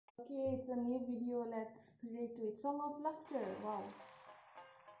Okay, it's a new video. Let's react to it. Song of Laughter. Wow.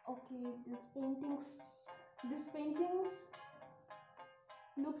 Okay, these paintings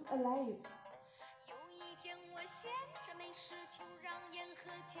looks alive. 有一天我闲着没事，就让烟盒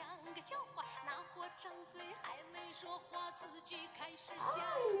讲个笑话。那货张嘴还没说话，自己开始笑。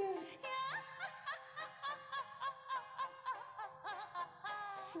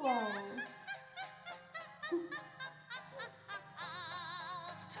Wow.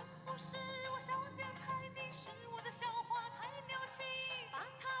 这不是我笑点太低，是我的笑话太牛气。把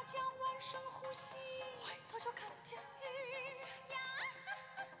它讲完深呼吸，回头就看见你呀。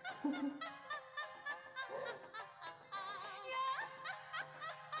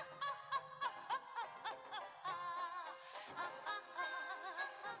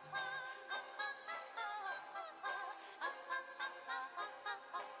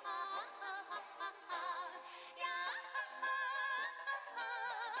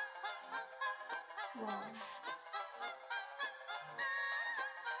Wow.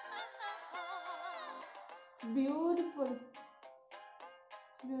 It's beautiful.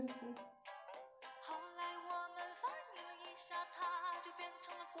 It's beautiful. 后来我们翻译了一下，它就变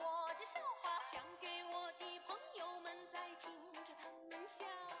成了国际笑话，讲给我的朋友们在听着他们笑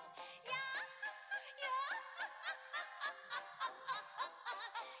呀呀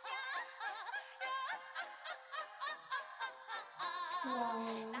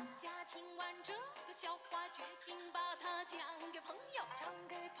Wow. 大家听完这个笑话，决定把它讲给朋友，讲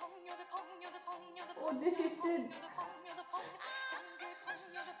给朋友的朋友的朋友的朋友 Oh, they shifted. 的朋友的朋友，讲给朋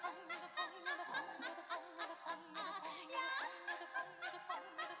友的朋友的朋友的朋友的朋友的朋友的朋友的朋友的朋友的朋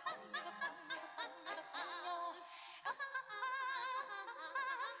友的朋友的朋友的朋友的朋友的朋友的朋友。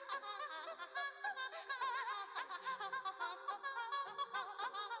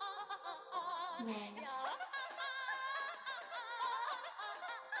Wow.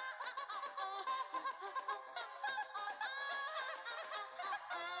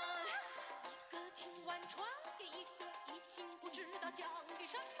讲给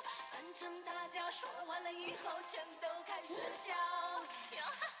什么？反正大家说完了以后，全都开始笑。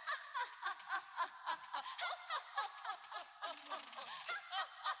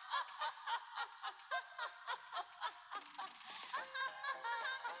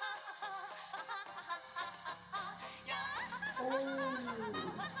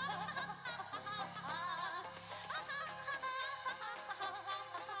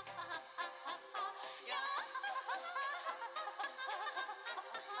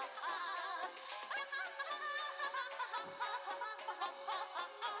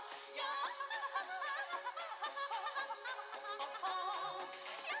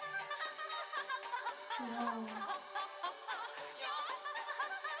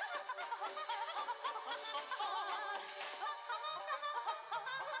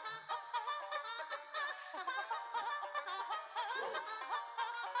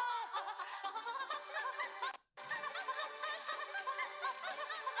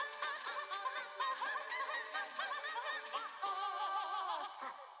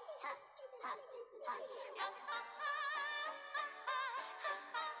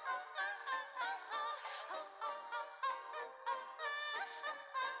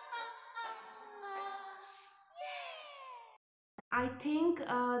I think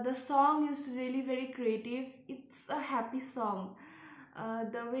the song is really very creative. It's a happy song.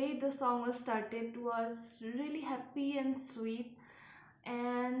 The way the song was started was really happy and sweet,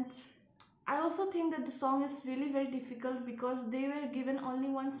 and I also think that the song is really very difficult because they were given only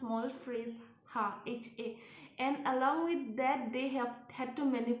one small phrase, ha, ha, and along with that they have had to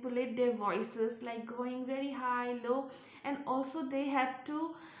manipulate their voices, like going very high, low, and also they had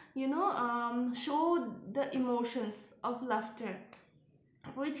to show the emotions of laughter,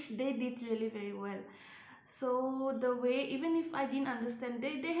 which they did really very well. So the way, even if I didn't understand,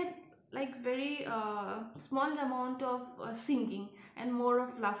 they had like very small amount of singing and more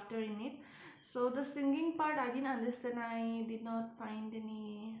of laughter in it. So the singing part I didn't understand. I did not find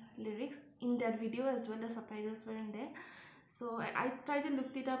any lyrics in that video as well. The subtitles were in there. So I tried to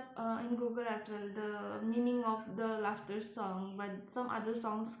look it up in Google as well, the meaning of the laughter song, but some other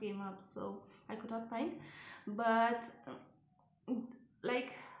songs came up, so I could not find. But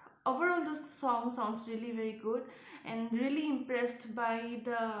like overall the song sounds really very good, and really impressed by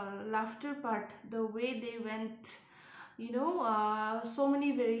the laughter part, the way they went, so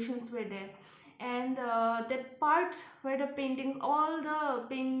many variations were there. And that part where the paintings, all the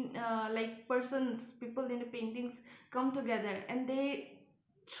like people in the paintings come together and they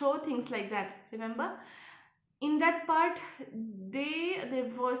throw things like that, remember? In that part, their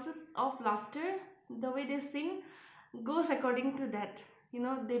voices of laughter, the way they sing goes according to that.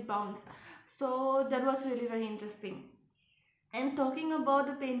 they bounce. So that was really very interesting. And talking about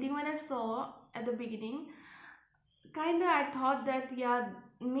the painting, when I saw at the beginning, kinda I thought that, yeah,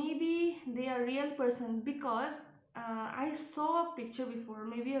 maybe they are real person, because I saw a picture before,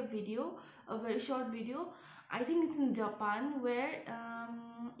 maybe a video, a very short video. I think it's in Japan, where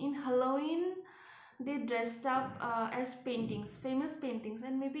in Halloween they dressed up as paintings, famous paintings,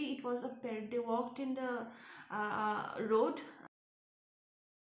 and maybe it was a pair. They walked in the road.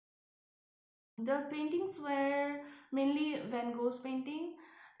 The paintings were mainly Van Gogh's painting,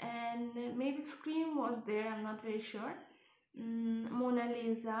 and maybe Scream was there. I'm not very sure. Mona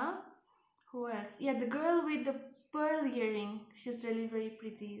Lisa. Who else? Yeah, the girl with the pearl earring. She's really very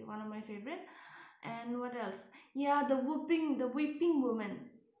pretty. One of my favorite. And what else? Yeah, the weeping woman.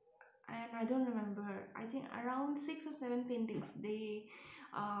 And I don't remember her. I think around 6 or 7 paintings they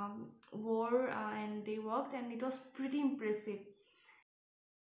wore, and they worked, and it was pretty impressive.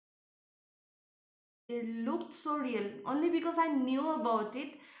 They looked so real. Only because I knew about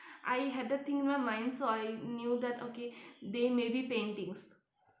it, I had that thing in my mind, so I knew that okay, they may be paintings.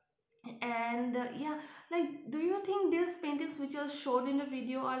 And yeah, like, do you think these paintings which are showed in the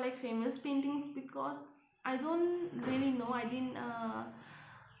video are like famous paintings? Because I don't really know. I didn't.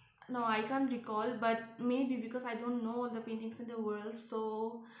 No, I can't recall, but maybe because I don't know all the paintings in the world.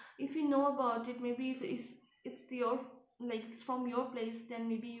 So if you know about it, maybe if it's your, like, it's from your place, then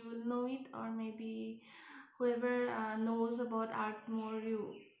maybe you will know it, or maybe whoever knows about art more,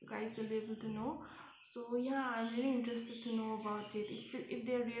 you guys will be able to know. So yeah, I'm really interested to know about it. If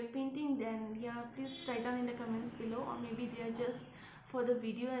they're real painting, then yeah, please write down in the comments below, or maybe they're just for the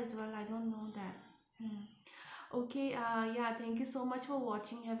video as well. I don't know that. Okay, yeah, thank you so much for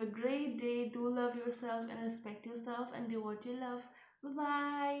watching. Have a great day. Do love yourself and respect yourself, and do what you love. Bye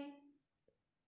bye.